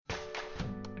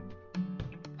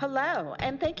Hello,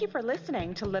 and thank you for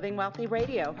listening to Living Wealthy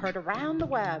Radio, heard around the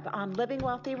web on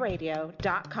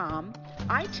livingwealthyradio.com,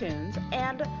 iTunes,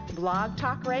 and Blog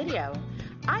Talk Radio.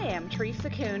 I am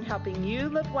Teresa Kuhn, helping you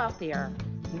live wealthier.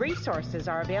 Resources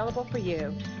are available for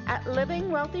you at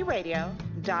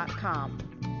livingwealthyradio.com.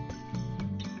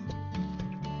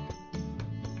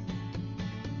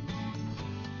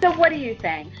 So what do you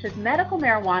think? Should medical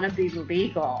marijuana be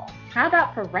legal? How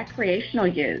about for recreational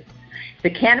use? The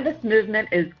cannabis movement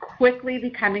is quickly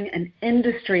becoming an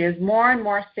industry as more and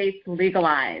more states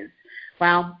legalize.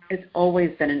 Well, it's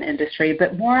always been an industry,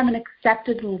 but more of an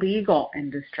accepted legal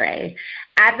industry.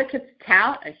 Advocates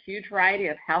tout a huge variety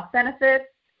of health benefits.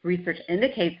 Research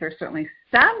indicates there's certainly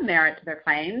some merit to their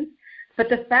claims, but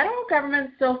the federal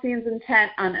government still seems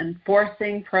intent on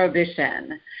enforcing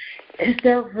prohibition. Is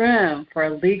there room for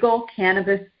a legal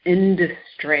cannabis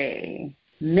industry?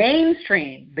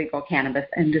 Mainstream legal cannabis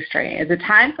industry. Is it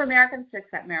time for Americans to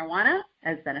accept marijuana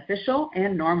as beneficial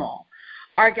and normal?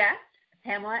 Our guest,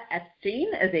 Pamela Epstein,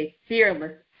 is a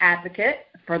fearless advocate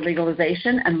for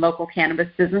legalization and local cannabis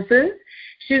businesses.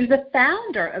 She's the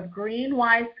founder of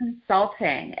Greenwise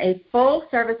Consulting, a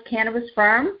full-service cannabis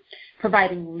firm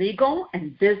providing legal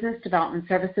and business development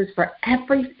services for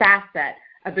every facet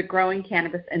of the growing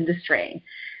cannabis industry.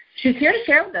 She's here to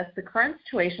share with us the current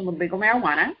situation with legal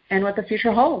marijuana and what the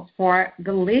future holds for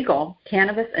the legal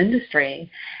cannabis industry.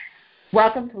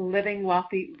 Welcome to Living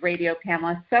Wealthy Radio,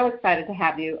 Pamela. So excited to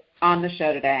have you on the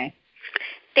show today.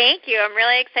 Thank you. I'm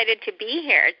really excited to be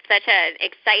here. It's such an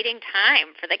exciting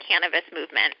time for the cannabis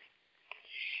movement.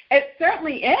 It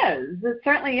certainly is. It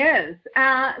certainly is.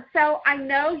 So I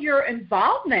know your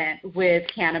involvement with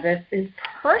cannabis is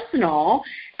personal,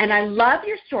 and I love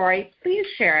your story. Please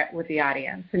share it with the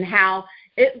audience and how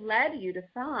it led you to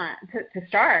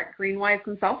start Greenwise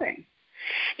Consulting.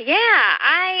 Yeah,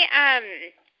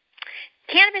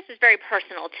 cannabis is very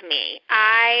personal to me.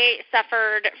 I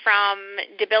suffered from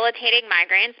debilitating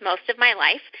migraines most of my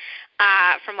life.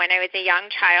 From when I was a young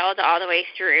child all the way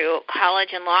through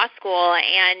college and law school,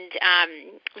 and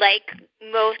like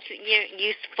most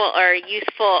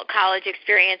youthful college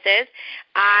experiences,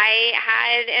 I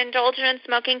had indulged in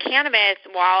smoking cannabis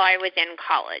while I was in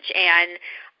college, and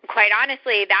quite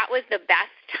honestly, that was the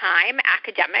best time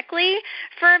academically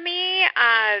for me.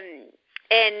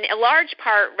 In a large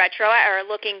part,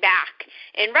 looking back.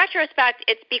 In retrospect,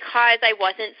 it's because I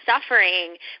wasn't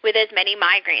suffering with as many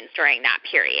migraines during that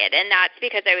period, and that's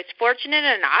because I was fortunate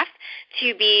enough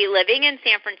to be living in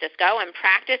San Francisco and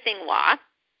practicing law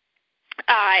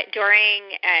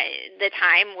during the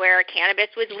time where cannabis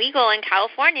was legal in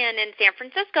California, and in San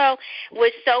Francisco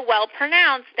was so well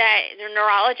pronounced that the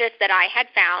neurologist that I had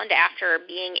found after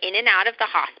being in and out of the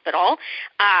hospital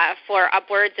for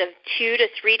upwards of 2 to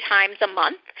 3 times a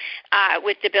month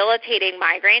with debilitating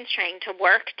migraines, trying to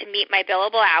work to meet my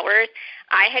billable hours,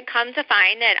 I had come to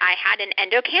find that I had an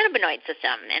endocannabinoid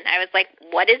system, and I was like,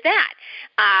 what is that?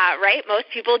 Right? Most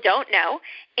people don't know.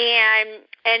 And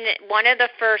one of the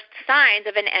first signs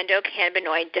of an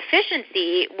endocannabinoid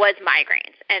deficiency was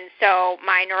migraines. And so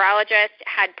my neurologist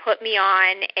had put me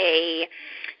on a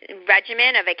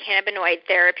regimen of a cannabinoid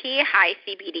therapy, high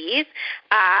CBDs,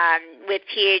 with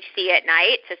THC at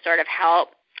night to sort of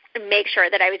help make sure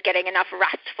that I was getting enough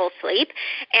restful sleep.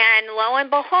 And lo and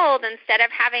behold, instead of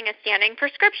having a standing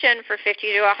prescription for 50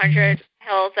 to 100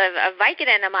 pills of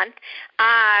Vicodin a month,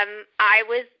 I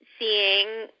was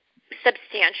seeing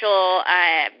substantial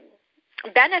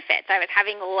benefits. I was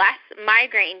having less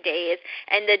migraine days,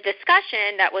 and the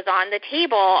discussion that was on the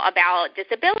table about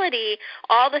disability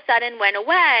all of a sudden went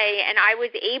away, and I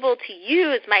was able to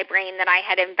use my brain that I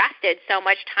had invested so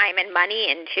much time and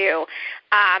money into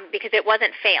because it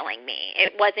wasn't failing me.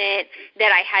 It wasn't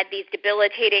that I had these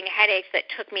debilitating headaches that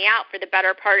took me out for the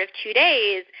better part of 2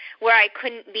 days where I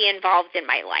couldn't be involved in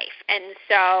my life. And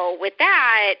so with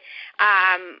that,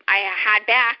 I had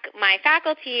back my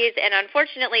faculties and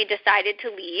unfortunately decided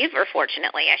to leave, or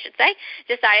fortunately I should say,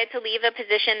 decided to leave a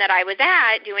position that I was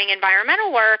at doing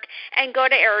environmental work and go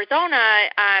to Arizona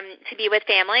to be with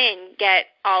family and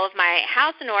get all of my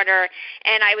house in order.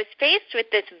 And I was faced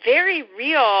with this very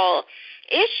real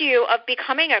issue of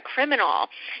becoming a criminal,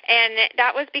 and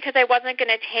that was because I wasn't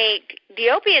going to take the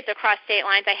opiates across state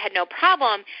lines. I had no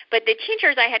problem, but the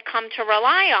tinctures I had come to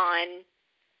rely on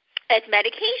as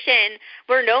medication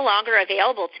were no longer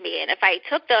available to me, and if I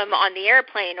took them on the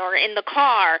airplane or in the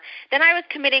car, then I was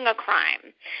committing a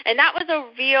crime. And that was a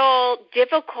real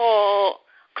difficult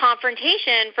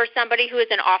confrontation for somebody who is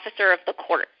an officer of the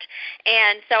court.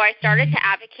 And so I started to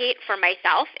advocate for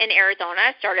myself in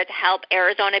Arizona, started to help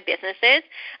Arizona businesses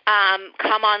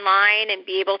come online and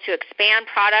be able to expand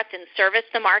product and service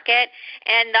the market,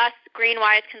 and thus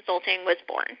Greenwise Consulting was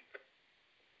born.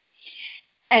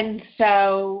 And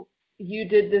so you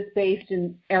did this based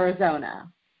in Arizona?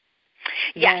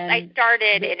 Yes, I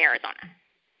started in Arizona.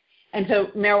 And so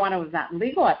marijuana was not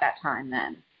legal at that time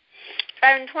then?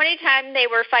 In 2010, they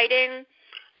were fighting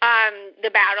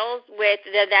the battles with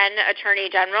the then Attorney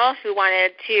General, who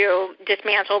wanted to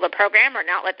dismantle the program or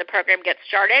not let the program get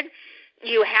started.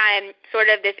 You had sort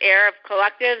of this era of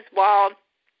collectives while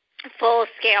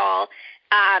full-scale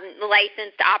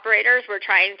licensed operators were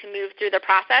trying to move through the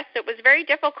process. It was very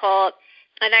difficult,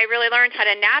 and I really learned how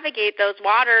to navigate those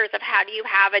waters of how do you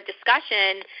have a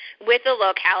discussion with the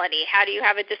locality, how do you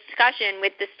have a discussion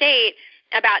with the state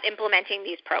about implementing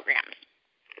these programs.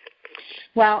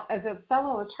 Well, as a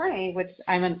fellow attorney, which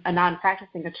I'm a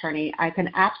non-practicing attorney, I can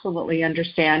absolutely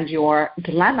understand your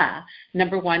dilemma.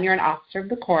 Number one, you're an officer of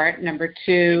the court. Number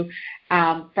two,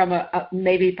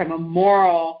 maybe from a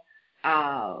moral,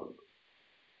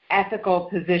 ethical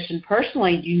position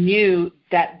personally, you knew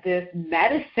that this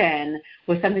medicine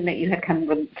was something that you had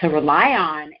come to rely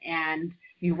on, and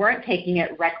you weren't taking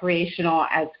it recreational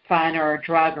as fun or a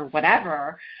drug or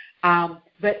whatever.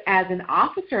 But as an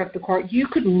officer of the court, you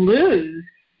could lose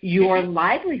your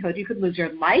livelihood. You could lose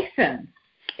your license.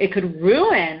 It could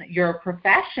ruin your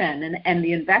profession and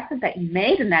the investment that you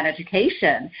made in that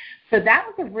education. So that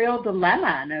was a real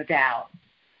dilemma, no doubt.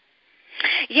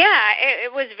 Yeah,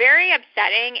 it was very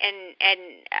upsetting and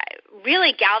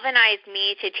really galvanized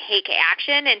me to take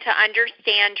action and to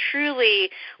understand truly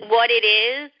what it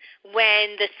is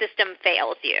when the system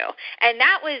fails you. And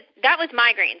that was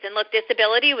migraines. And look,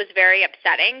 disability was very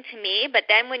upsetting to me, but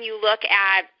then when you look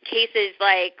at cases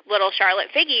like little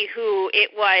Charlotte Figge, who it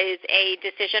was a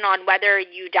decision on whether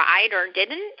you died or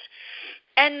didn't,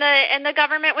 and the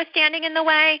government was standing in the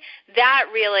way, that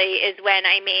really is when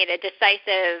I made a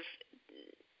decisive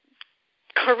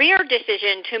career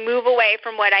decision to move away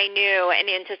from what I knew and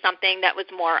into something that was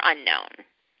more unknown.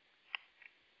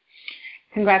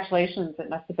 Congratulations. It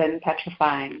must have been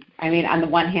petrifying. I mean, on the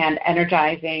one hand,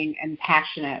 energizing and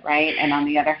passionate, right? And on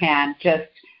the other hand, just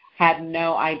had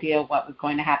no idea what was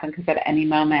going to happen because at any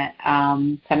moment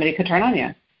somebody could turn on you.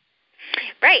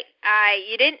 Right.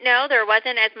 You didn't know there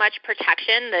wasn't as much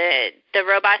protection, the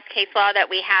robust case law that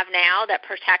we have now that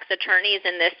protects attorneys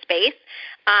in this space.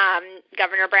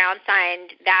 Governor Brown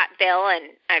signed that bill,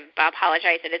 and I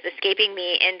apologize, it is escaping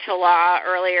me, into law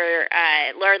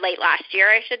late last year,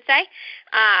 I should say,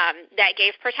 that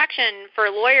gave protection for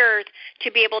lawyers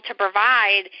to be able to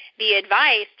provide the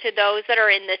advice to those that are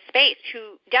in this space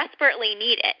who desperately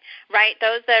need it, right?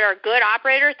 Those that are good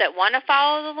operators that want to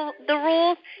follow the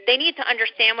rules, they need to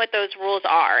understand what those rules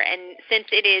are. And since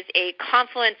it is a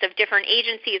confluence of different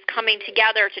agencies coming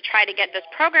together to try to get this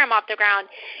program off the ground,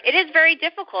 it is very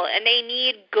difficult, and they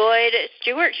need good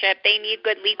stewardship. They need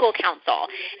good legal counsel.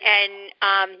 And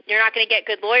you're not going to get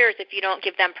good lawyers if you don't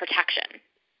give them protection.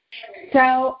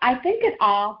 So I think it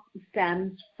all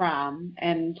stems from,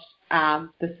 and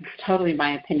this is totally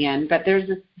my opinion, but there's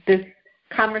this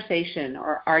conversation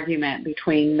or argument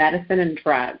between medicine and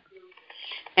drugs,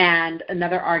 and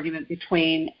another argument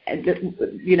between,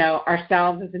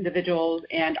 ourselves as individuals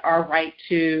and our right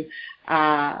to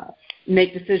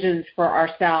make decisions for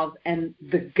ourselves, and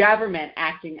the government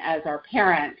acting as our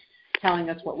parent, telling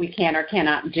us what we can or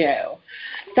cannot do.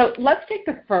 So let's take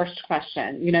the first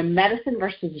question, medicine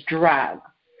versus drugs.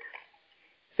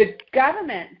 The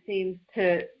government seems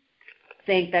to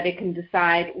think that it can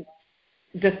define,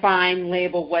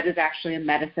 label what is actually a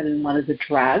medicine and what is a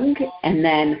drug, and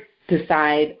then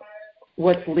decide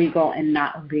what's legal and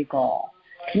not legal.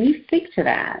 Can you speak to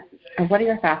that? Or what are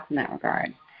your thoughts in that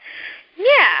regard? Yeah,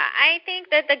 I think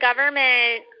that the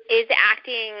government is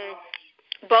acting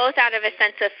both out of a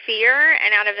sense of fear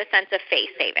and out of a sense of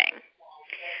face-saving.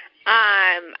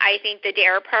 I think the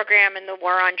DARE program and the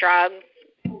war on drugs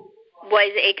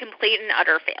was a complete and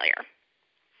utter failure.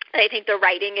 I think the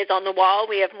writing is on the wall.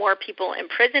 We have more people in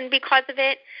prison because of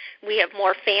it. We have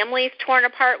more families torn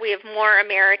apart. We have more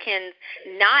Americans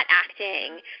not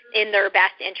acting in their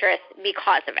best interest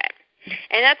because of it.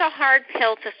 And that's a hard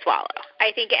pill to swallow.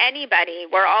 I think anybody,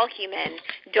 we're all human,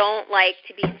 don't like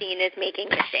to be seen as making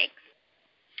mistakes.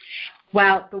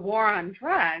 Well, the war on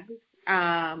drugs,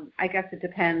 I guess it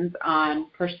depends on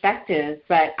perspective,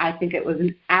 but I think it was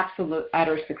an absolute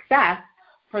utter success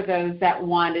for those that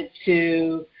wanted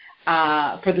to,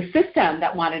 for the system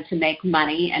that wanted to make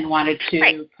money and wanted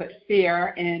to put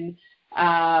fear in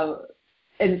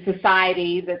in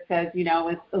society that says,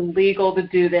 it's illegal to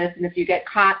do this, and if you get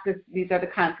caught, these are the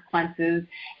consequences,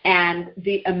 and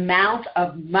the amount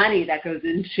of money that goes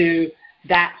into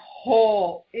that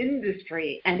whole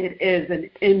industry, and it is an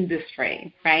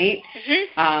industry, right?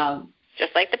 Mm-hmm.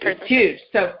 Just like the person. It's huge.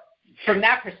 So from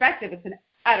that perspective, it's an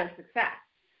utter success.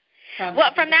 From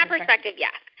that perspective,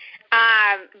 yes.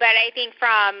 But I think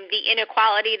from the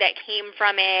inequality that came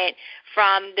from it,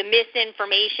 from the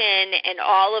misinformation and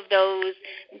all of those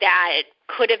that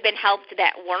could have been helped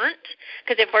that weren't,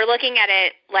 because if we're looking at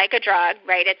it like a drug,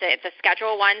 right, it's a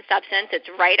Schedule I substance. It's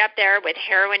right up there with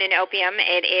heroin and opium.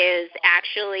 It is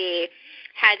actually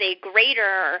has a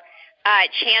greater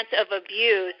chance of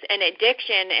abuse and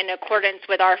addiction in accordance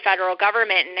with our federal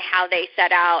government and how they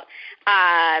set out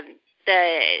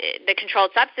the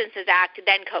Controlled Substances Act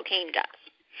than cocaine does.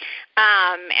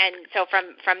 And so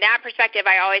from that perspective,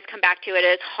 I always come back to it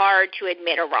as hard to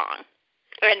admit a wrong.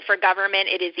 And for government,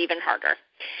 it is even harder.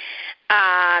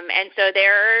 And so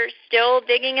they're still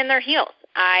digging in their heels.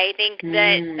 I think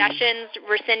that Sessions'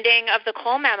 rescinding of the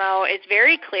Cole memo is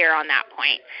very clear on that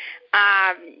point.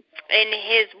 In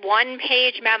his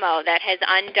one-page memo that has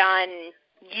undone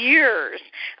years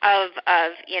of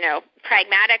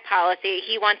pragmatic policy,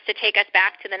 he wants to take us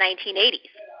back to the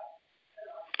 1980s.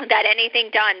 That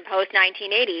anything done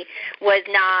post-1980 was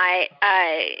not,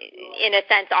 in a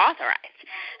sense, authorized.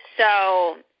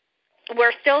 So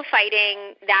we're still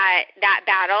fighting that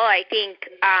battle. I think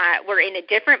we're in a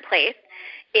different place.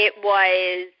 It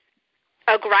was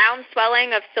a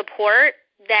groundswelling of support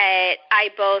that I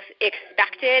both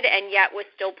expected and yet was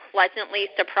still pleasantly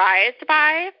surprised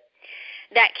by,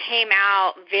 that came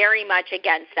out very much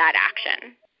against that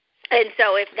action. And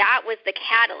so if that was the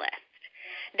catalyst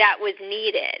that was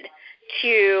needed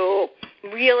to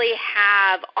really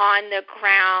have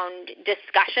on-the-ground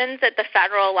discussions at the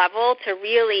federal level to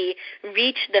really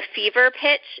reach the fever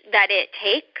pitch that it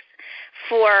takes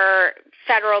for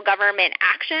federal government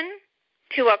action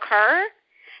to occur,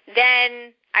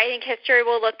 then I think history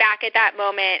will look back at that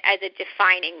moment as a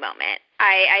defining moment.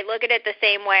 I look at it the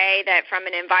same way that from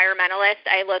an environmentalist,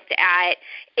 I looked at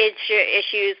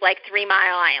issues like 3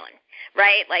 Mile Island.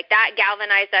 Right? Like that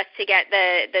galvanized us to get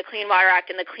the Clean Water Act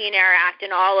and the Clean Air Act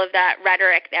and all of that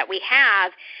rhetoric that we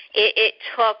have. It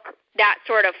took that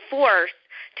sort of force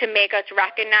to make us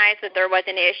recognize that there was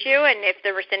an issue, and if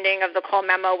the rescinding of the Cole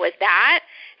memo was that,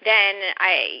 then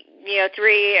a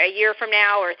year from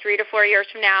now or 3 to 4 years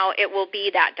from now, it will be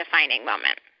that defining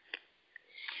moment.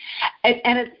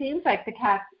 And it seems like the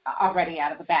cat's already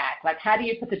out of the bag. Like, how do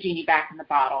you put the genie back in the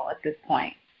bottle at this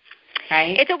point?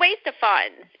 Right? It's a waste of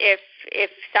funds if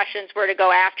Sessions were to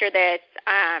go after this.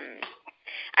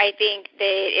 I think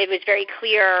that it was very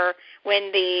clear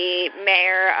when the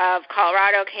mayor of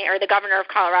Colorado the governor of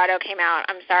Colorado came out,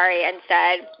 and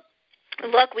said,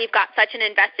 look, we've got such an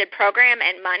invested program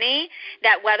and money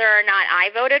that whether or not I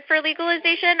voted for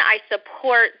legalization, I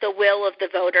support the will of the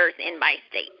voters in my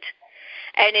state.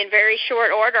 And in very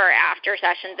short order after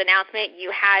Sessions' announcement,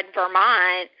 you had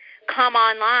Vermont come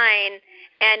online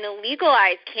and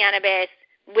legalize cannabis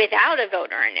without a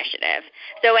voter initiative.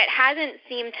 So it hasn't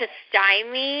seemed to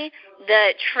stymie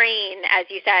the train, as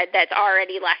you said, that's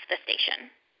already left the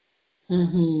station.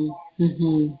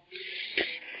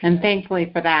 And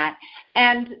thankfully for that.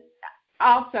 And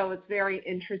also it's very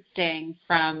interesting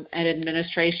from an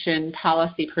administration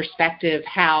policy perspective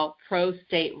how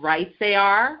pro-state rights they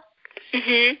are.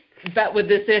 But with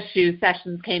this issue,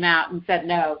 Sessions came out and said,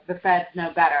 no, the feds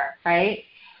know better, right?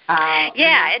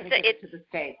 It's to the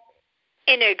state.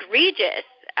 An egregious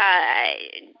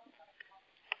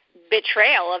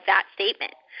betrayal of that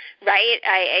statement, right?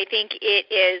 I think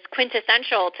it is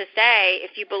quintessential to say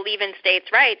if you believe in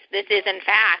states' rights, this is in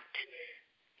fact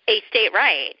a state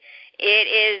right. It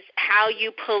is how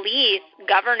you police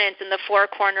governance in the four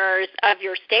corners of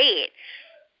your state.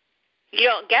 You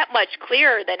don't get much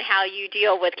clearer than how you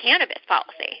deal with cannabis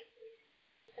policy.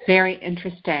 Very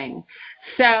interesting.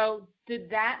 So did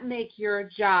that make your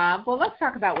job? Well, let's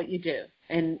talk about what you do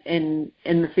in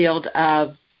the field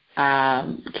of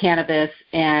cannabis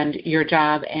and your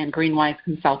job and Greenwise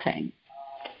Consulting.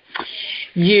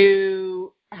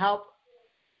 You help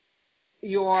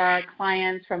your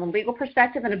clients from a legal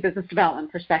perspective and a business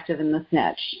development perspective in this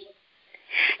niche.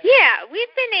 Yeah, we've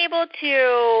been able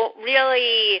to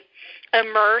really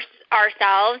immerse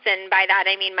ourselves, and by that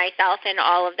I mean myself and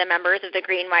all of the members of the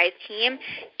Greenwise team,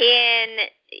 in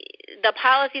the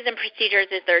policies and procedures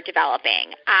as they're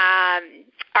developing.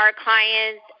 Our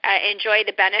clients enjoy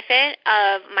the benefit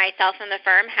of myself and the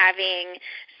firm having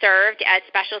served as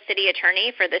special city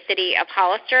attorney for the city of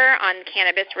Hollister on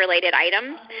cannabis-related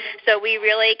items. So we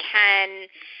really can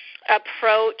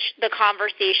approach the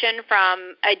conversation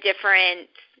from a different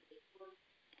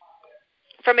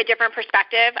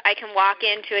perspective. I can walk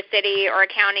into a city or a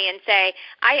county and say,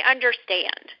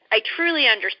 I truly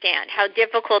understand how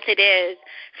difficult it is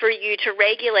for you to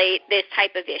regulate this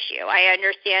type of issue. I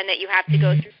understand that you have to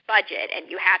go through budget and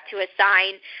you have to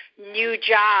assign new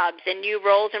jobs and new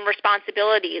roles and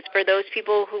responsibilities for those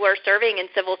people who are serving in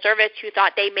civil service who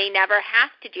thought they may never have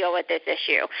to deal with this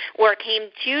issue or came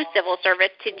to civil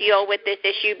service to deal with this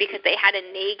issue because they had a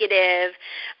negative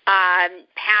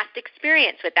past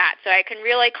experience with that. So I can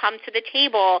really come to the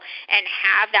table and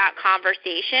have that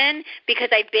conversation because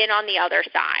I've been on the other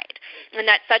side. And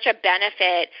that's such a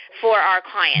benefit for our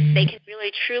clients. They can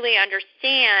really truly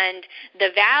understand the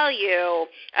value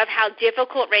of how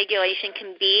difficult regulation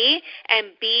can be and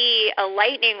be a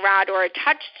lightning rod or a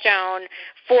touchstone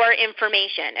for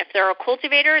information. If they're a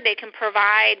cultivator, they can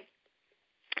provide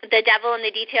the devil in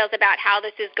the details about how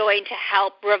this is going to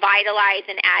help revitalize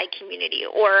an ag community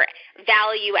or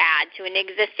value add to an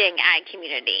existing ag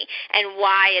community and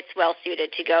why it's well suited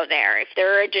to go there. If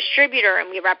they're a distributor and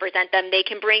we represent them, they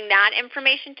can bring that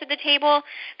information to the table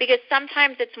because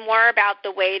sometimes it's more about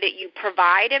the way that you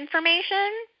provide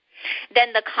information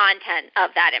than the content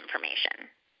of that information,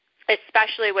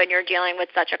 especially when you're dealing with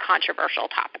such a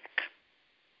controversial topic.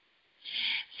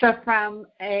 So from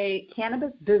a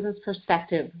cannabis business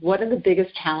perspective, what are the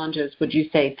biggest challenges, would you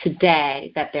say,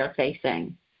 today that they're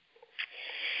facing?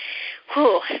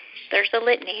 There's a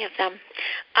litany of them.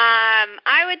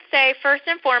 I would say first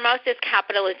and foremost is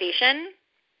capitalization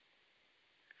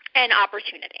and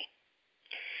opportunity.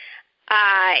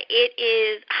 It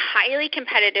is a highly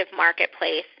competitive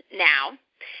marketplace now.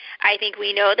 I think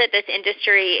we know that this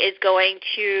industry is going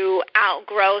to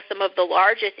outgrow some of the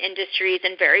largest industries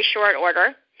in very short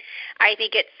order. I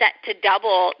think it's set to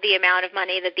double the amount of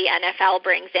money that the NFL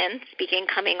brings in, speaking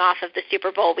coming off of the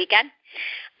Super Bowl weekend,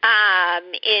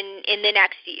 in the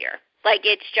next year. Like,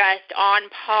 it's just on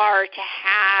par to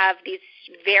have these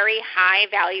very high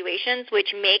valuations, which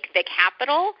make the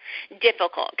capital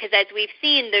difficult. Because as we've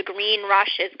seen, the green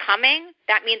rush is coming.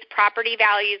 That means property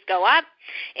values go up.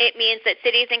 It means that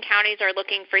cities and counties are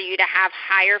looking for you to have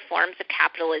higher forms of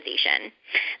capitalization.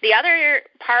 The other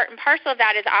part and parcel of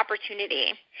that is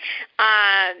opportunity.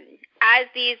 As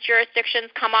these jurisdictions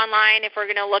come online, if we're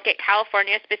going to look at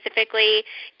California specifically,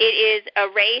 it is a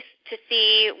race to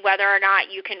see whether or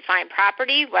not you can find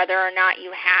property, whether or not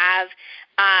you have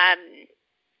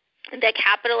the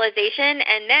capitalization,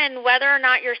 and then whether or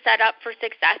not you're set up for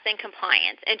success and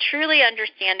compliance, and truly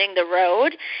understanding the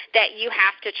road that you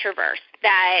have to traverse.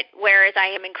 That whereas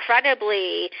I am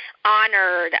incredibly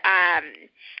honored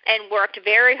and worked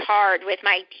very hard with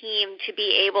my team to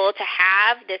be able to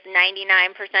have this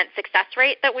 99% success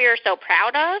rate that we are so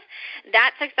proud of,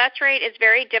 that success rate is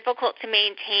very difficult to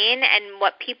maintain, and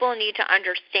what people need to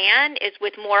understand is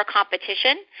with more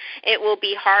competition, it will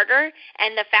be harder,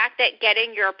 and the fact that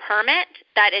getting your permit,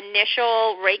 that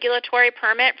initial regulatory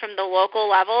permit from the local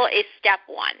level, is step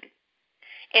one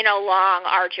in a long,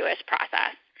 arduous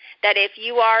process. That if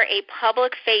you are a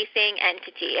public-facing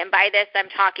entity, and by this I'm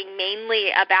talking mainly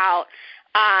about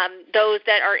those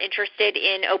that are interested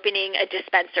in opening a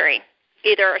dispensary,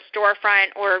 either a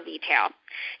storefront or a retail,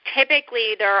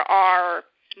 typically there are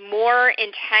more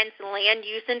intense land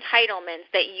use entitlements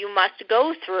that you must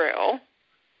go through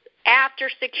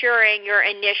after securing your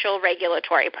initial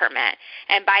regulatory permit.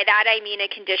 And by that I mean a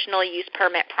conditional use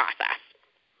permit process.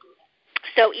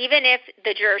 So even if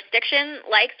the jurisdiction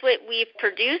likes what we've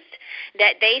produced,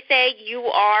 that they say you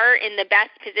are in the best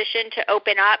position to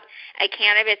open up a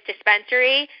cannabis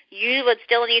dispensary, you would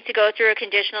still need to go through a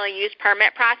conditional use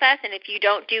permit process. And if you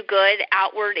don't do good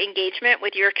outward engagement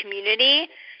with your community,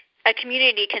 a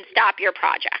community can stop your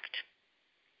project.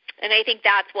 And I think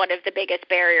that's one of the biggest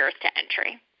barriers to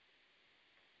entry.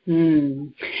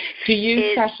 Do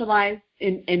you specialize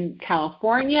in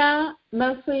California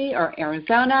mostly, or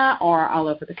Arizona, or all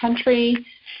over the country?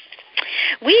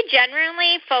 We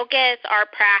generally focus our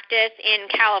practice in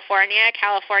California.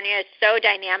 California is so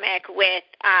dynamic with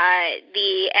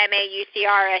the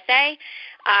MAUCRSA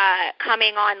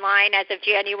coming online as of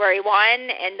January 1,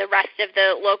 and the rest of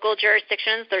the local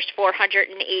jurisdictions. There's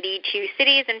 482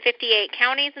 cities and 58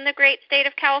 counties in the great state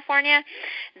of California.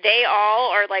 They all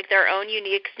are like their own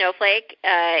unique snowflake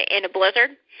in a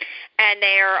blizzard, and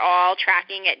they are all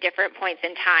tracking at different points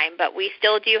in time. But we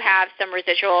still do have some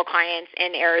residual clients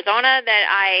in Arizona that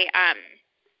I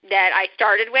that I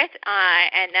started with,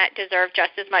 and that deserve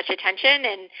just as much attention.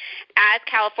 And as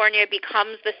California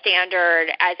becomes the standard,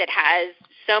 as it has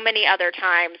so many other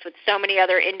times with so many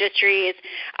other industries,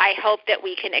 I hope that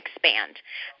we can expand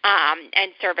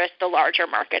and service the larger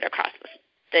market across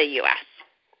the U.S.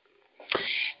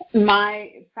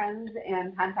 My friends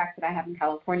and contacts that I have in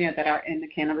California that are in the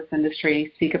cannabis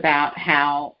industry speak about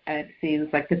how it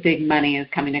seems like the big money is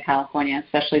coming to California,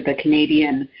 especially the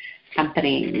Canadian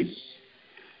companies.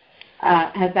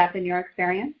 Has that been your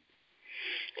experience?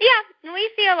 Yeah, we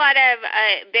see a lot of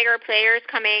bigger players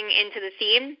coming into the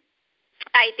scene.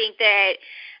 I think that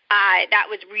that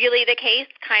was really the case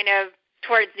kind of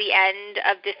towards the end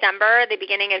of December, the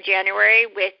beginning of January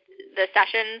with the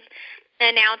Sessions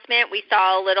announcement. We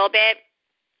saw a little bit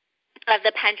of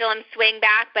the pendulum swing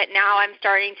back, but now I'm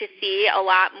starting to see a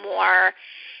lot more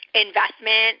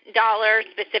investment dollars,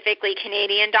 specifically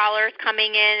Canadian dollars,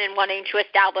 coming in and wanting to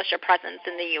establish a presence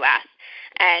in the U.S.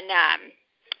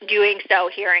 and doing so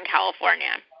here in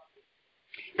California.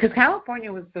 Because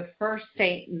California was the first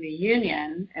state in the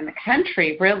union, in the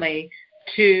country really,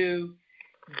 to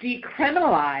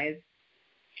decriminalize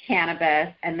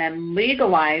cannabis and then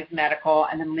legalize medical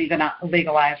and then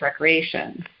legalize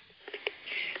recreation.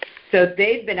 So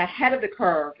they've been ahead of the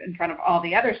curve in front of all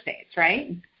the other states, right?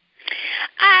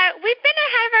 We've been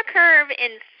ahead of a curve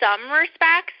in some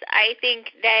respects. I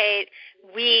think that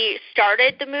we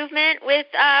started the movement with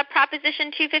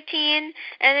Proposition 215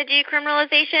 and the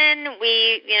decriminalization.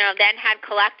 We, then had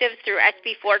collectives through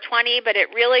SB 420, but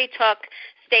it really took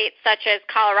states such as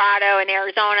Colorado and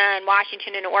Arizona and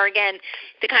Washington and Oregon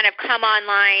to kind of come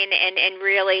online and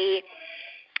really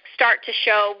start to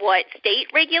show what state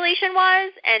regulation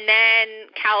was, and then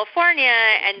California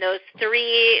and those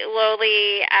three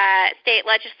lowly state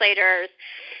legislators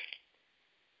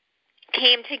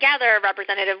came together,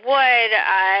 Representative Wood,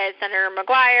 Senator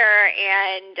McGuire,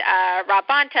 and Rob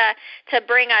Bonta, to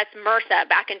bring us MRSA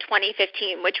back in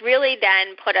 2015, which really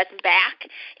then put us back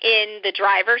in the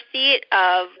driver's seat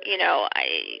of,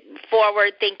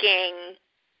 forward-thinking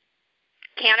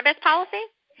cannabis policy.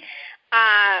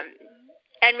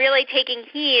 And really taking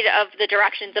heed of the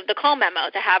directions of the Cole Memo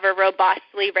to have a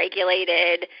robustly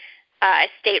regulated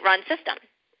state-run system.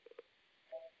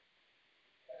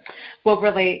 Well,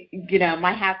 really,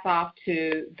 my hat's off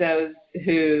to those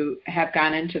who have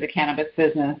gone into the cannabis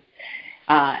business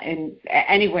in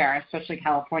anywhere, especially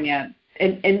California,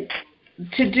 and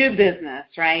to do business,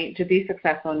 right? To be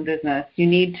successful in business, you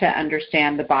need to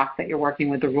understand the box that you're working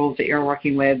with, the rules that you're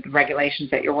working with, the regulations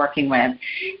that you're working with,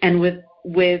 and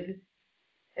with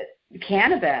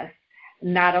cannabis,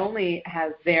 not only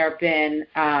has there been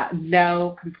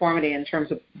no conformity in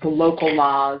terms of the local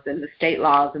laws and the state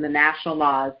laws and the national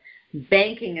laws,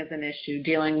 banking is an issue,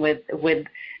 dealing with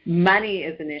money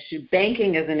is an issue,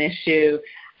 banking is an issue.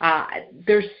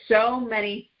 There's so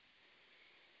many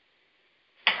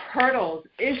hurdles,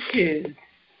 issues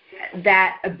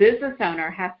that a business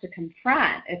owner has to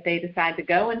confront if they decide to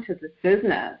go into this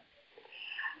business.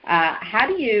 How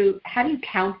do you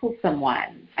counsel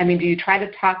someone? I mean, do you try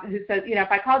to talk? Who says,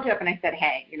 if I called you up and I said,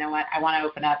 hey, you know what, I want to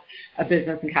open up a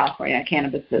business in California, a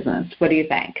cannabis business. What do you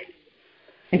think?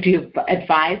 And do you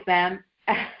advise them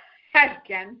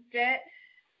against it?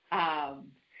 I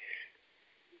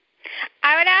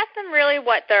would ask them really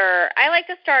I like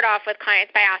to start off with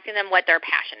clients by asking them what their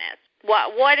passion is.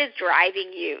 What is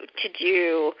driving you to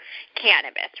do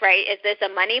cannabis, right? Is this a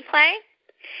money play?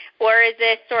 Or is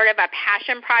this sort of a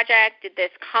passion project? Did this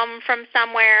come from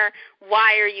somewhere?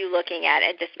 Why are you looking at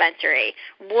a dispensary?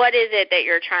 What is it that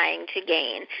you're trying to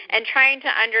gain? And trying to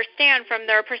understand from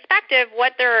their perspective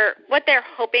what they're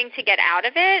hoping to get out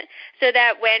of it, so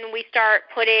that when we start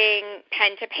putting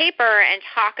pen to paper and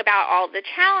talk about all the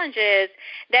challenges,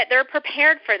 that they're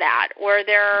prepared for that, or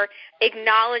they're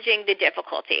acknowledging the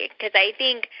difficulty. Because I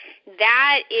think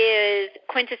that is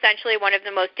quintessentially one of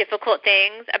the most difficult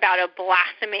things about a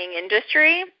blossoming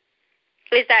industry,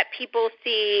 is that people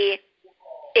see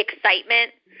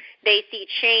excitement, they see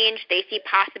change, they see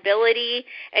possibility,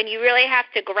 and you really have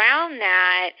to ground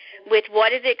that with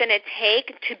what is it going to take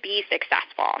to be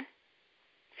successful.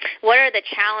 What are the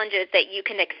challenges that you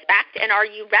can expect, and are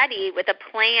you ready with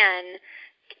a plan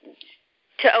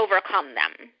to overcome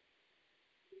them?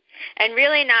 And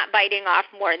really not biting off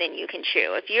more than you can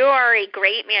chew. If you are a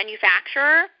great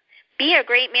manufacturer, be a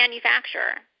great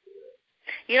manufacturer.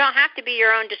 You don't have to be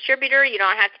your own distributor. You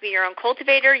don't have to be your own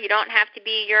cultivator. You don't have to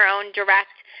be your own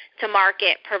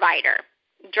direct-to-market provider,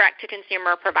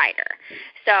 direct-to-consumer provider.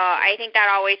 So I think that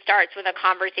always starts with a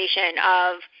conversation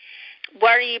of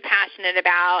what are you passionate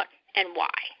about and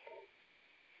why.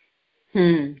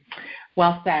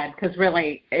 Well said, because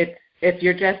really, if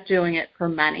you're just doing it for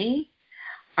money,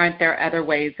 aren't there other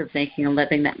ways of making a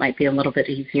living that might be a little bit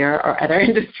easier, or other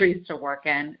industries to work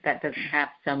in that doesn't have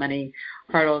so many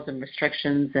hurdles and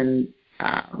restrictions and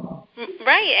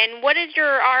Right, and what is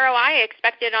your ROI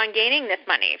expected on gaining this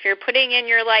money? If you're putting in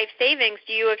your life savings,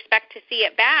 do you expect to see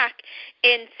it back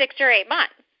in 6 or 8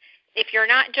 months? If you're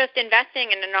not just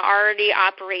investing in an already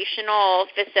operational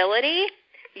facility,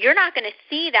 you're not going to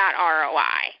see that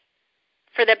ROI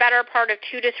for the better part of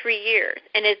 2 to 3 years.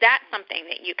 And is that something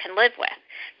that you can live with?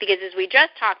 Because as we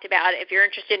just talked about, if you're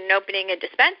interested in opening a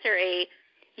dispensary,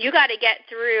 you got to get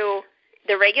through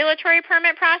the regulatory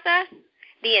permit process,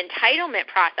 the entitlement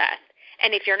process,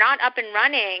 and if you're not up and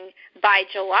running by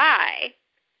July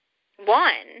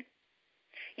 1,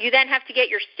 you then have to get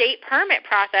your state permit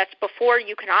process before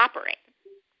you can operate.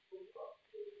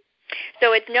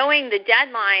 So it's knowing the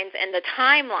deadlines and the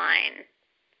timeline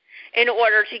in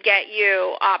order to get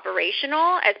you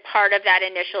operational as part of that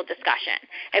initial discussion.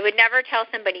 I would never tell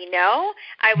somebody no.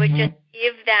 I would just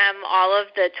give them all of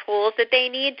the tools that they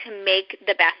need to make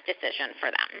the best decision for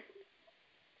them.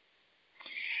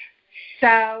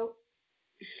 So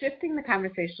shifting the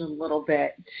conversation a little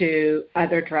bit to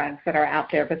other drugs that are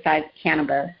out there besides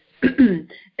cannabis,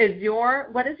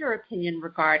 what is your opinion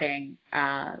regarding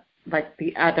like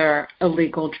the other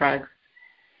illegal drugs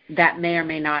that may or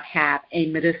may not have a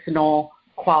medicinal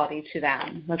quality to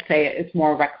them? Let's say it's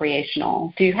more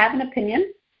recreational. Do you have an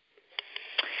opinion?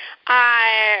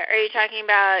 Are you talking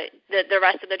about the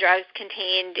rest of the drugs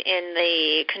contained in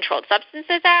the Controlled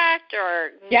Substances Act,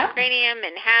 or uranium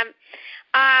and hemp?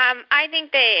 I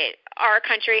think that our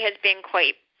country has been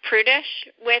quite prudish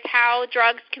with how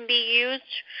drugs can be used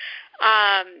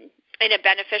in a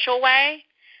beneficial way,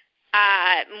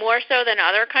 more so than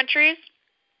other countries.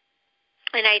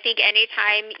 And I think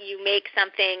anytime you make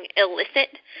something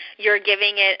illicit, you're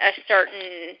giving it a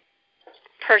certain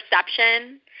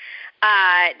perception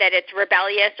that it's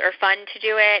rebellious or fun to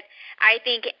do it. I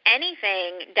think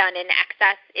anything done in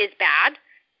excess is bad.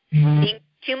 Eating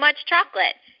too much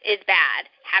chocolate is bad.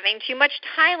 Having too much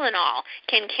Tylenol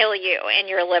can kill you and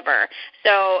your liver.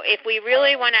 So if we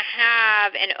really want to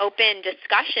have an open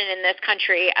discussion in this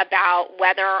country about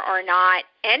whether or not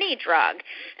any drug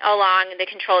along the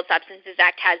Controlled Substances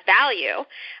Act has value,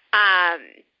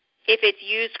 if it's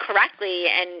used correctly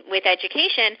and with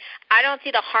education, I don't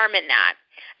see the harm in that.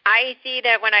 I see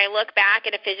that when I look back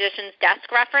at a physician's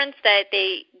desk reference that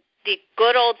the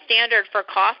good old standard for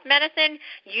cough medicine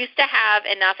used to have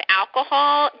enough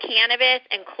alcohol, cannabis,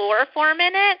 and chloroform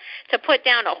in it to put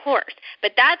down a horse.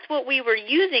 But that's what we were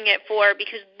using it for,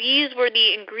 because these were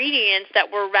the ingredients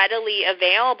that were readily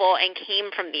available and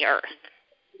came from the earth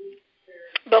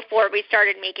before we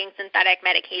started making synthetic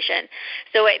medication.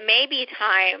 So it may be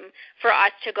time for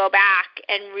us to go back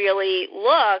and really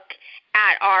look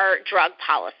at our drug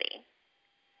policy.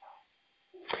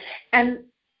 And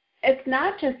it's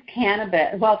not just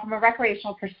cannabis. Well, from a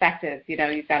recreational perspective,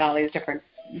 you've got all these different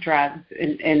drugs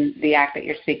in the act that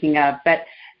you're speaking of, but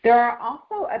there are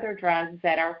also other drugs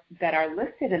that are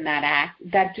listed in that act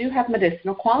that do have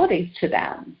medicinal qualities to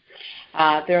them.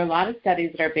 There are a lot of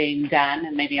studies that are being done,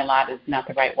 and maybe a lot is not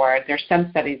the right word. There's some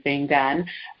studies being done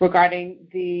regarding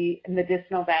the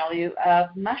medicinal value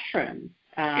of mushrooms.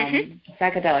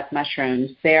 Psychedelic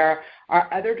mushrooms. There are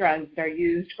other drugs that are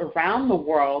used around the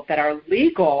world that are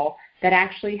legal that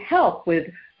actually help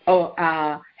with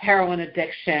heroin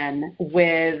addiction,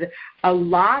 with a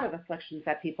lot of afflictions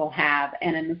that people have.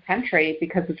 And in this country,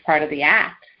 because it's part of the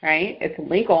act, right, it's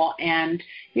illegal, and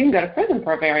you can go to prison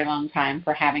for a very long time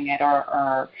for having it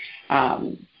or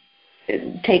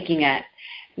taking it,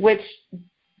 which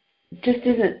just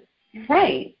isn't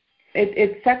right.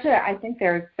 I think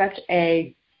there's such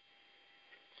a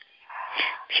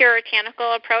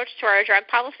puritanical approach to our drug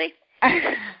policy.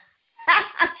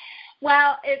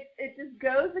 Well, it just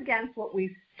goes against what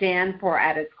we stand for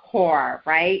at its core,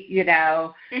 right?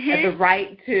 The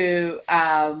right to,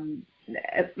 do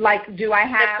I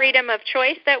have... the freedom of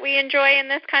choice that we enjoy in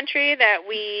this country, that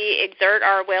we exert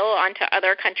our will onto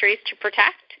other countries to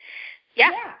protect?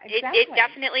 Yeah, exactly. It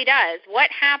definitely does. What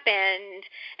happened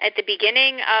at the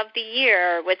beginning of the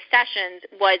year with Sessions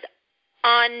was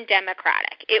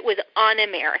undemocratic. It was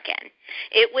un-American.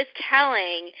 It was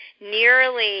telling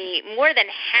nearly more than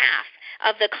half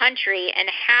of the country and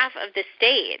half of the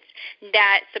states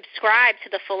that subscribe to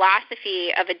the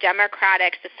philosophy of a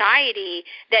democratic society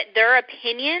that their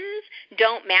opinions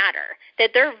don't matter,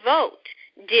 that their vote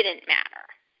didn't matter,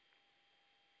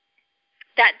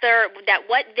 that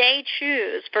what they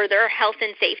choose for their health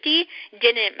and safety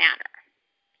didn't matter.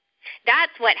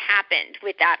 That's what happened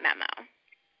with that memo.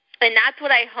 And that's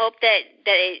what I hope that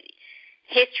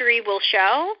history will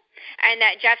show, and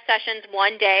that Jeff Sessions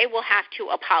one day will have to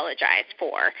apologize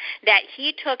for, that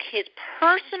he took his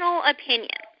personal opinions,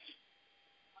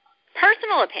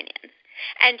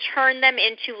 and turned them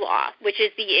into law, which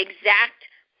is the exact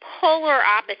polar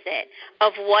opposite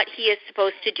of what he is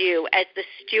supposed to do as the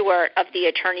steward of the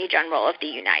Attorney General of the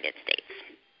United States.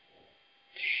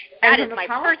 That is my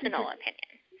personal opinion.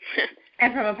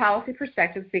 And from a policy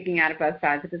perspective, speaking out of both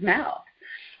sides of his mouth.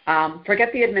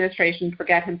 Forget the administration,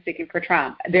 forget him speaking for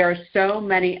Trump. There are so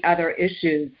many other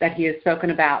issues that he has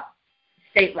spoken about,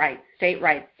 state rights.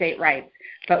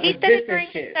 But he with said this it during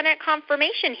issue, the Senate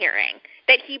confirmation hearing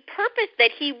that he purposed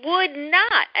that he would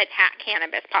not attack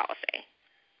cannabis policy.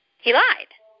 He lied.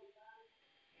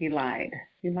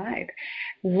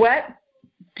 What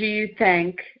do you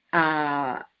think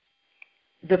the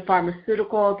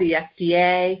pharmaceutical, the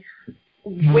FDA,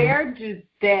 where do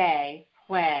they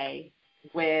play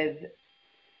with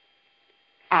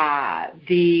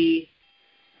the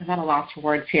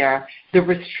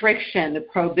restriction, the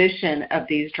prohibition of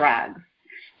these drugs?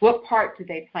 What part do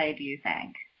they play, do you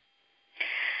think?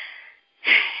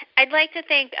 I'd like to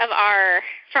think of our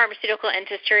pharmaceutical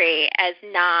industry as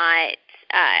not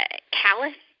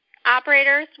callous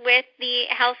operators with the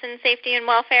health and safety and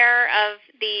welfare of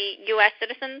the U.S.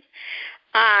 citizens.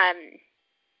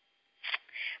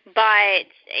 But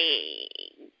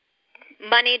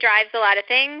money drives a lot of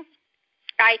things.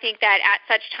 I think that at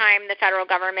such time the federal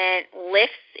government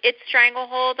lifts its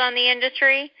stranglehold on the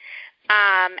industry,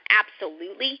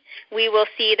 absolutely, we will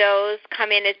see those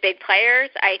come in as big players.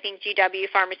 I think GW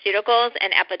Pharmaceuticals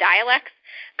and Epidiolex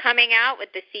coming out with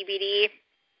the CBD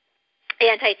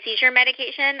anti-seizure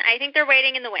medication, I think they're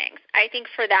waiting in the wings. I think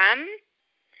for them,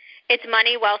 it's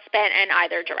money well spent in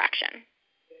either direction.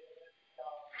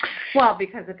 Well,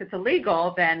 because if it's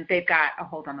illegal, then they've got a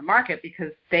hold on the market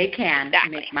because they can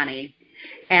make money.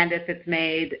 And if it's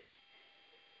made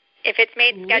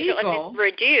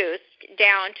reduced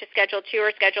down to Schedule 2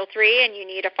 or Schedule 3 and you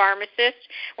need a pharmacist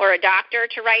or a doctor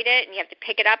to write it and you have to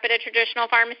pick it up at a traditional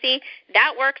pharmacy,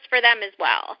 that works for them as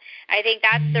well. I think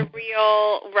that's the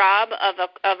real rub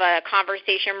of a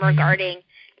conversation regarding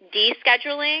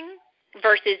descheduling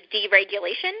versus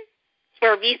deregulation,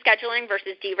 or rescheduling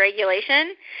versus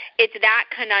deregulation. It's that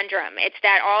conundrum. It's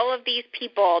that all of these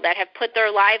people that have put their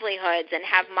livelihoods and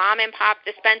have mom-and-pop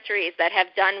dispensaries that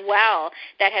have done well,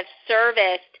 that have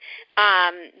serviced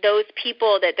those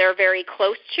people that they're very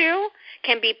close to,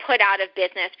 can be put out of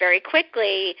business very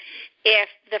quickly if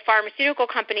the pharmaceutical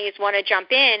companies want to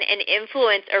jump in and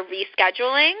influence a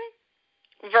rescheduling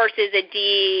versus a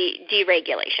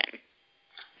deregulation.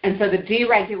 And so the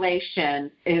deregulation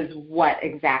is what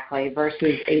exactly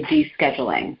versus a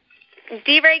descheduling?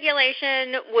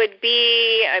 Deregulation would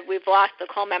be, we've lost the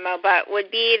Cole memo, but would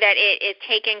be that it is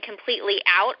taken completely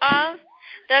out of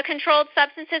the Controlled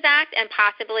Substances Act and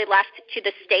possibly left to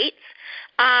the states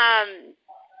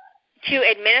to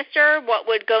administer. What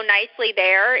would go nicely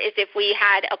there is if we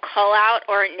had a call-out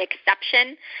or an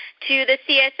exception to the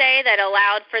CSA that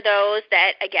allowed for those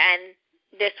that, again,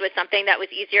 this was something that was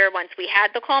easier once we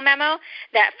had the Cole memo,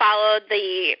 that followed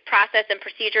the process and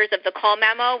procedures of the Cole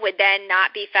memo, would then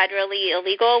not be federally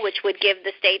illegal, which would give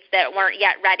the states that weren't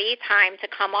yet ready time to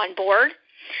come on board.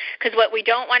 Because what we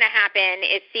don't want to happen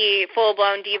is see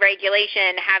full-blown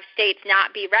deregulation, have states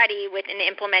not be ready with an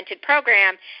implemented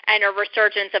program, and a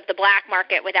resurgence of the black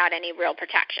market without any real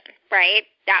protection, right?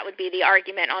 That would be the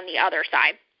argument on the other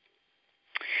side.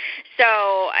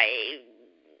 So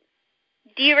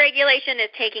deregulation is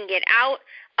taking it out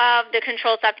of the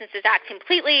Controlled Substances Act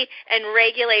completely and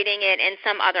regulating it in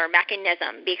some other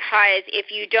mechanism, because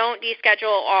if you don't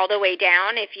deschedule all the way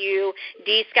down, if you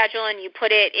deschedule and you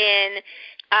put it in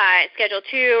Schedule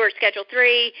 2 or Schedule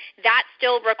 3, that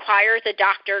still requires a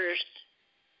doctor's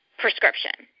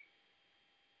prescription.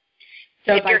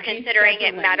 So if you're considering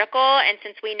it medical, and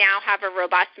since we now have a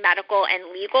robust medical and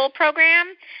legal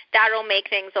program, that'll make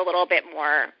things a little bit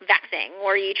more vexing,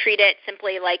 where you treat it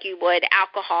simply like you would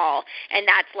alcohol, and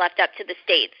that's left up to the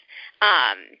states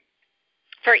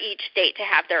for each state to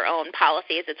have their own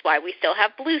policies. It's why we still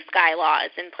have blue sky laws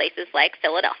in places like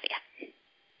Philadelphia.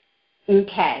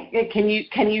 Okay. Can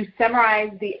you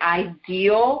summarize the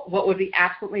ideal, what would be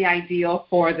absolutely ideal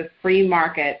for the free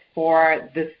market for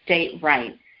the state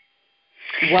rights?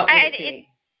 What would it be?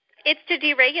 It's to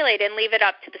deregulate and leave it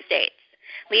up to the states.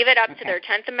 Leave it up to their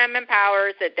 10th Amendment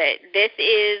powers, that this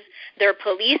is their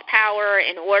police power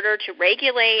in order to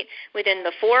regulate within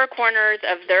the four corners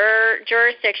of their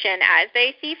jurisdiction as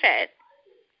they see fit.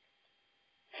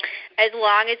 as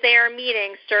long as they are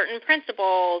meeting certain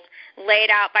principles laid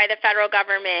out by the federal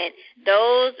government.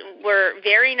 Those were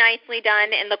very nicely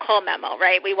done in the Cole memo,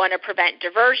 right? We want to prevent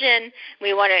diversion.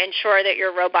 We want to ensure that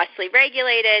you're robustly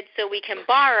regulated so we can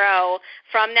borrow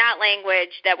from that language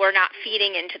that we're not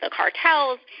feeding into the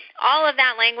cartels. All of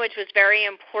that language was very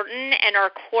important and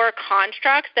are core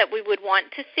constructs that we would want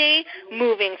to see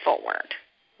moving forward.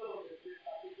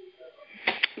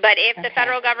 But if the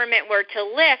federal government were to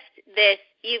lift this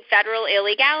federal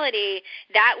illegality,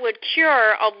 that would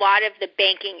cure a lot of the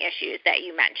banking issues that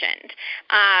you mentioned,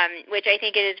 which I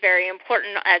think it is very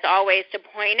important, as always, to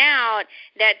point out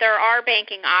that there are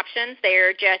banking options. They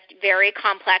are just very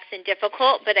complex and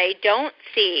difficult, but I don't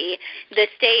see the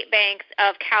state banks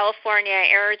of California,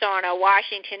 Arizona,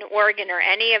 Washington, Oregon, or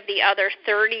any of the other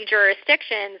 30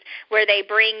 jurisdictions where they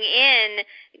bring in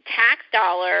tax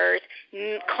dollars,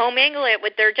 commingle it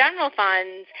with their general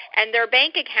funds, and their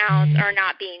bank accounts are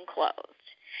not being closed.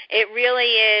 It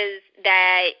really is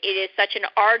that it is such an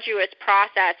arduous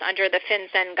process under the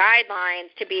FinCEN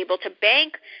guidelines to be able to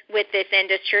bank with this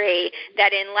industry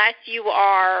that unless you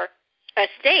are a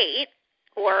state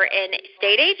or a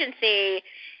state agency,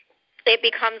 it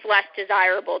becomes less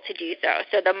desirable to do so.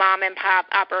 So the mom and pop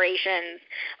operations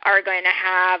are going to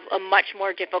have a much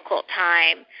more difficult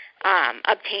time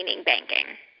obtaining banking.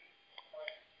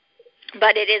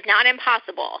 But it is not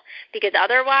impossible, because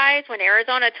otherwise, when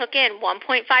Arizona took in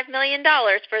 $1.5 million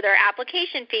for their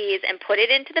application fees and put it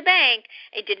into the bank,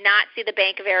 it did not see the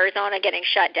Bank of Arizona getting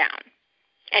shut down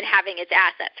and having its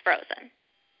assets frozen.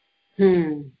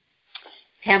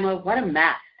 Pamela, what a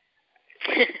mess.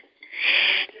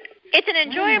 It's an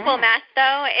enjoyable mess,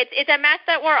 though. It's a mess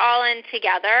that we're all in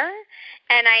together.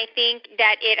 And I think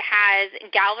that it has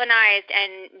galvanized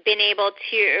and been able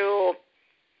to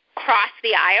cross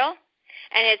the aisle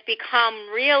and has become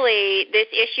really this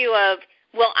issue of,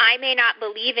 well, I may not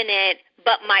believe in it,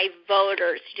 but my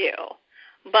voters do,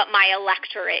 but my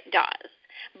electorate does.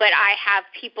 But I have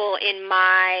people in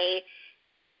my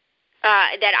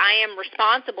that I am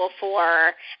responsible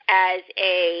for as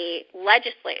a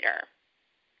legislator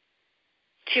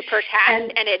to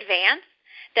protect and advance,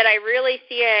 that I really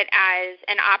see it as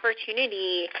an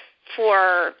opportunity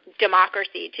for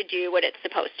democracy to do what it's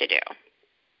supposed to do.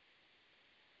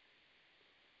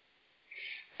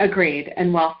 Agreed,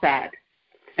 and well said,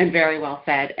 and very well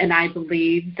said. And I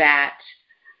believe that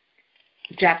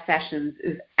Jeff Sessions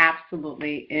is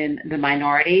absolutely in the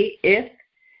minority. If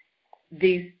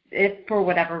for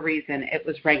whatever reason it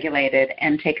was regulated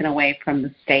and taken away from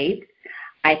the state,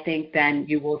 I think then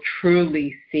you will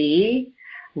truly see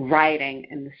rioting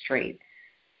in the streets.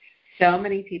 So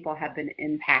many people have been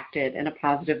impacted in a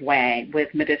positive way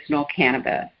with medicinal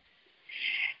cannabis.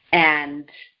 And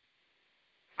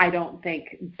I don't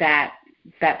think that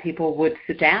people would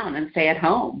sit down and stay at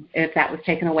home if that was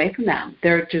taken away from them.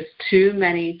 There are just too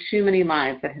many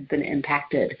lives that have been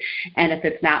impacted. And if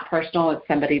it's not personal, it's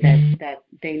somebody that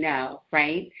they know,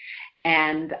 right?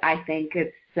 And I think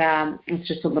it's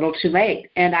just a little too late.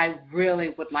 And I really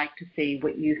would like to see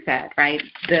what you said, right?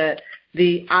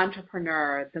 The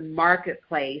entrepreneur, the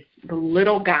marketplace, the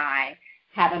little guy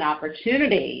have an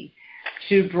opportunity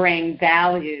to bring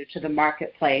value to the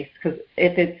marketplace. Because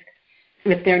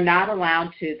if they're not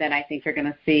allowed to, then I think you're going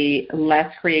to see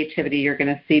less creativity. You're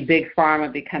going to see big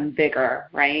pharma become bigger,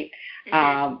 right?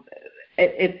 Mm-hmm.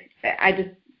 I just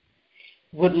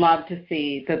would love to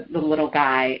see the little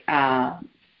guy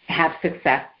have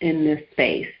success in this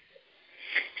space.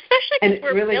 Especially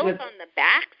because we're built on the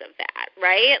backs of that,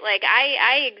 right? Like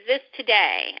I exist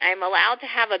today. I'm allowed to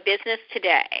have a business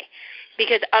today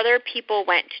because other people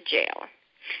went to jail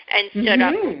and stood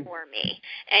up before me.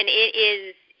 And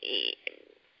it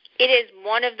is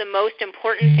one of the most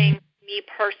important things to me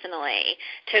personally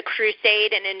to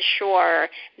crusade and ensure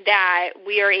that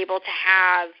we are able to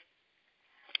have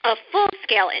a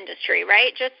full-scale industry,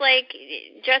 right? Just like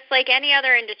any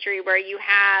other industry where you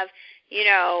have,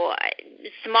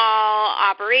 small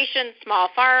operations, small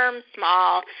farms,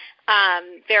 small,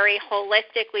 very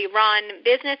holistically run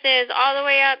businesses, all the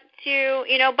way up to,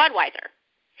 Budweiser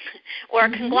or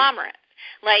conglomerates.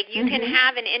 Like you can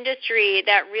have an industry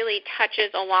that really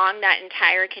touches along that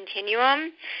entire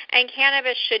continuum, and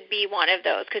cannabis should be one of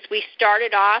those because we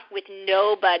started off with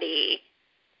nobody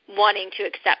wanting to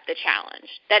accept the challenge,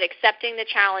 that accepting the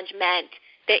challenge meant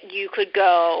that you could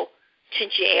go to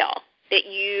jail, that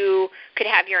you could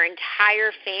have your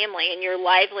entire family and your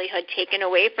livelihood taken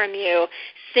away from you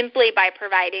simply by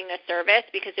providing a service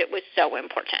because it was so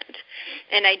important.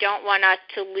 And I don't want us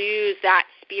to lose that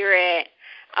spirit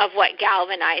of what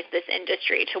galvanized this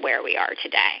industry to where we are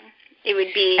today. It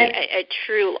would be a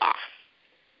true loss.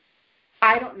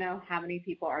 I don't know how many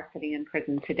people are sitting in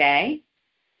prison today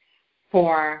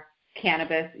for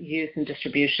cannabis use and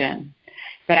distribution,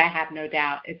 but I have no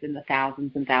doubt it's in the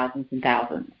thousands and thousands and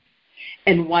thousands.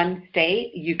 In one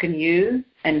state, you can use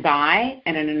and buy,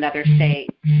 and in another state,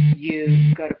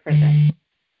 you go to prison.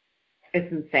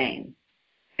 It's insane.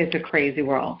 It's a crazy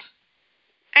world.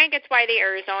 I think it's why the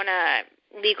Arizona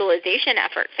legalization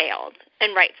effort failed,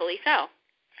 and rightfully so.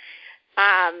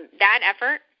 That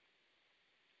effort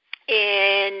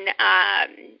in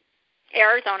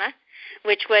Arizona,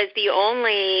 which was the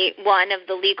only one of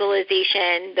the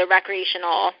legalization, the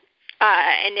recreational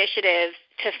initiatives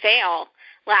to fail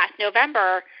last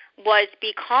November, was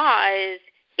because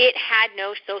it had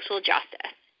no social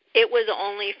justice. It was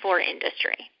only for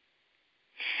industry.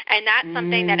 And that's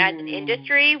something that as an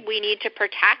industry we need to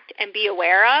protect and be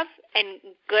aware of, and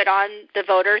good on the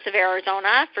voters of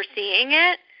Arizona for seeing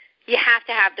it. You have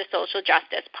to have the social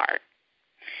justice part.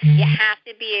 You have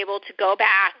to be able to go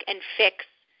back and fix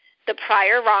the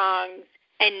prior wrongs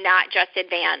and not just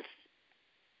advance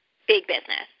big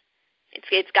business.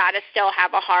 It's got to still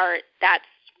have a heart that's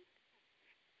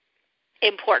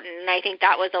important, and I think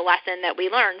that was a lesson that we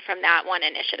learned from that one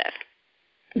initiative.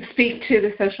 Speak to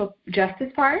the social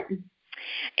justice part.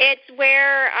 It's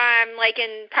where, like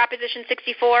in Proposition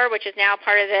 64, which is now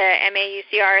part of the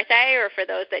MAUCRSA, or for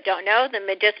those that don't know, the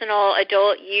Medicinal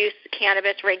Adult Use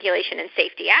Cannabis Regulation and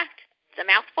Safety Act. It's a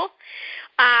mouthful.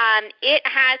 It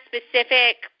has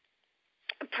specific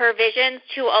provisions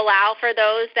to allow for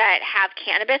those that have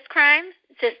cannabis crimes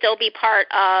to still be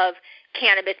part of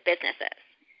cannabis businesses.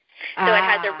 So it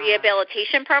has a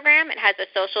rehabilitation program. It has a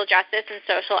social justice and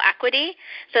social equity,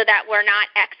 so that we're not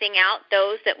Xing out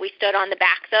those that we stood on the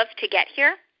backs of to get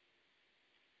here.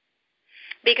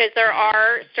 Because there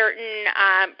are certain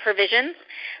provisions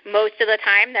most of the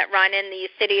time that run in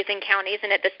these cities and counties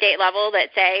and at the state level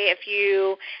that say if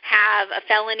you have a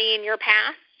felony in your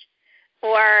past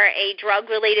or a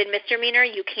drug-related misdemeanor,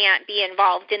 you can't be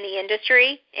involved in the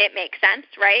industry. It makes sense,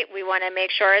 right? We want to make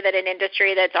sure that an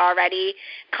industry that's already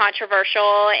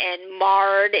controversial and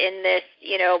marred in this,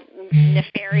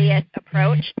 nefarious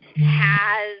approach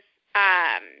has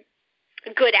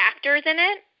good actors in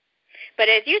it. But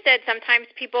as you said, sometimes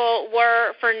people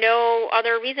were, for no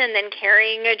other reason than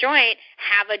carrying a joint,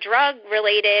 have a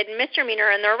drug-related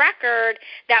misdemeanor in their record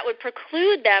that would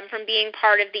preclude them from being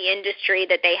part of the industry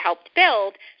that they helped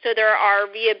build. So there are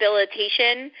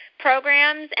rehabilitation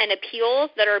programs and appeals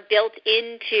that are built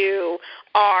into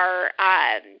our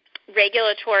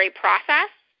regulatory process,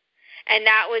 and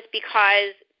that was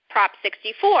because Prop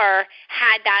 64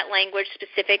 had that language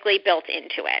specifically built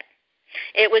into it.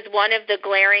 It was one of the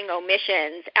glaring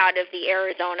omissions out of the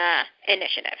Arizona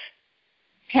initiative.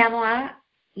 Pamela,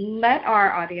 let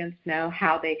our audience know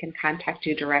how they can contact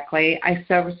you directly. I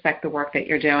so respect the work that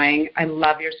you're doing. I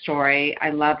love your story. I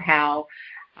love how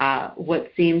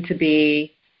what seemed to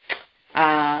be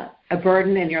a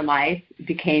burden in your life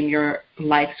became your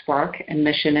life's work and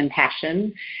mission and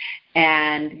passion.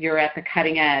 And you're at the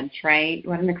cutting edge, right?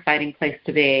 What an exciting place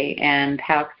to be, and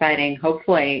how exciting.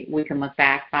 Hopefully we can look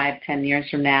back 5-10 years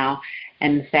from now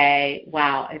and say,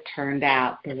 wow, it turned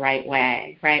out the right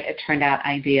way, right? It turned out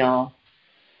ideal.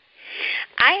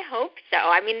 I hope so.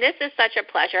 I mean, this is such a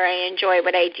pleasure. I enjoy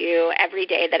what I do every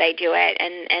day that I do it,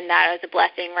 and that is a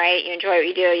blessing, right? You enjoy what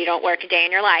you do. You don't work a day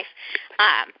in your life.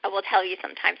 I will tell you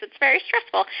sometimes it's very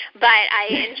stressful, but I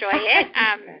enjoy it.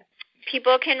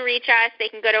 People can reach us. They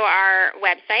can go to our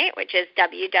website, which is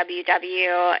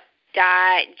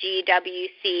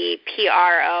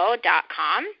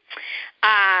www.gwcpro.com.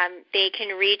 They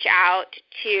can reach out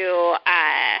to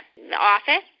the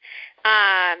office.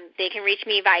 They can reach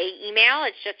me via email.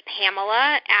 It's just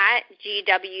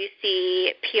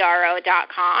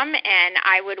Pamela@gwcpro.com, and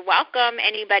I would welcome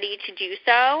anybody to do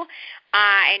so.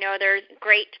 I know there's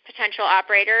great potential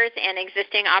operators and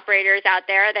existing operators out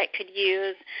there that could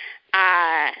use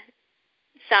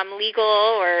some legal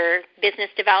or business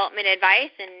development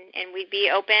advice, and we'd be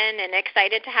open and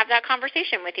excited to have that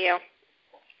conversation with you.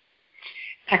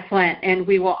 Excellent. And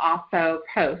we will also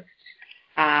post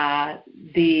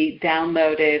the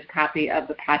downloaded copy of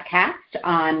the podcast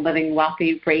on Living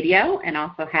Wealthy Radio, and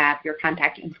also have your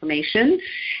contact information.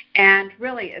 And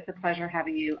really, it's a pleasure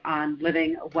having you on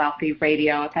Living Wealthy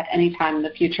Radio. If at any time in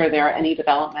the future there are any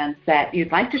developments that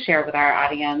you'd like to share with our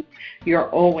audience, you're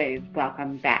always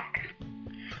welcome back.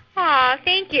 Aw,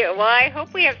 thank you. Well, I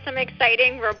hope we have some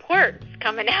exciting reports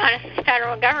coming out of the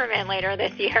federal government later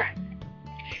this year.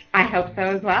 I hope so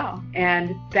as well.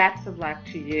 And best of luck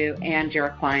to you and your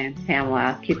clients,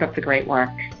 Pamela. Keep up the great work.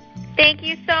 Thank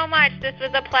you so much. This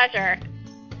was a pleasure.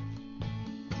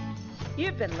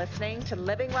 You've been listening to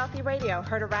Living Wealthy Radio,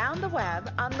 heard around the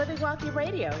web on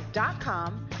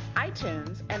livingwealthyradio.com,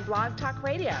 iTunes, and Blog Talk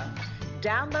Radio.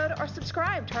 Download or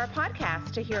subscribe to our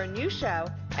podcast to hear a new show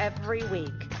every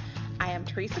week. I am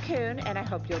Teresa Kuhn, and I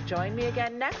hope you'll join me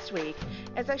again next week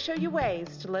as I show you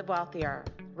ways to live wealthier.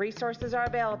 Resources are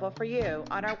available for you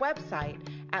on our website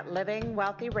at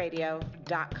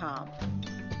livingwealthyradio.com.